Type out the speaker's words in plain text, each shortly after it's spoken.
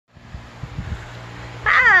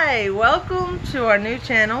Hi, welcome to our new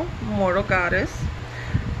channel, Mortal Goddess.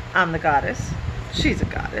 I'm the goddess. She's a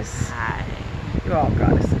goddess. Hi. You're all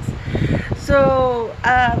goddesses. So,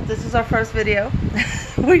 this is our first video.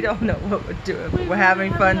 We don't know what we're doing, but we're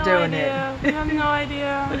having fun doing it. We have no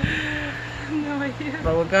idea. No idea.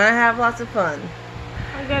 But we're gonna have lots of fun.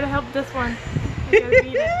 I gotta help this one. I gotta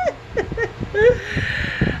beat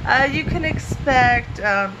it. You can expect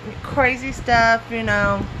crazy stuff, you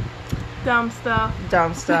know. Dumb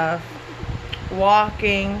stuff.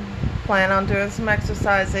 Walking. Plan on doing some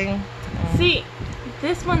exercising. See,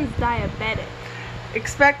 this one's diabetic.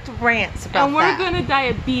 Expect rants about and we're that. gonna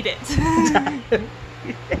diabeat it.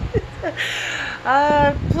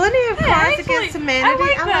 Plenty of Cards actually, Against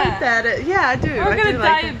Humanity. I like that. Yeah, I do. We're gonna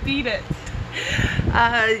like diabeat it.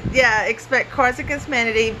 Yeah, expect Cards Against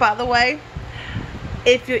Humanity. By the way,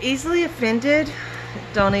 if you're easily offended,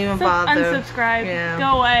 don't even bother. Unsubscribe. Yeah.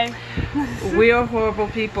 Go away. We are horrible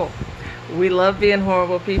people. We love being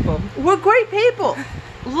horrible people. We're great people.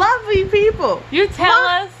 Lovely people. You tell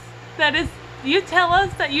us that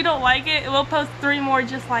you don't like it, we'll post 3 more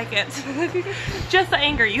just like it. Just to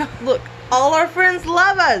anger you. Look, all our friends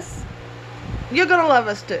love us. You're gonna love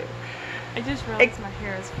us too. I just realized my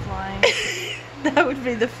hair is flying. That would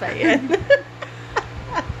be the fan.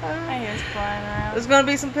 My hair's flying around. There's gonna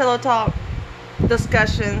be some pillow talk,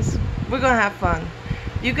 discussions. We're gonna have fun.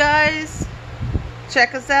 You guys,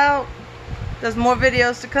 check us out. There's more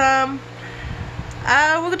videos to come.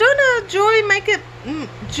 We're doing a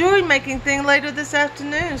jewelry making thing later this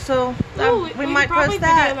afternoon, so we might post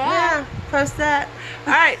that. Yeah, post that.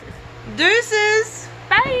 All right, deuces.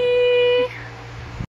 Bye.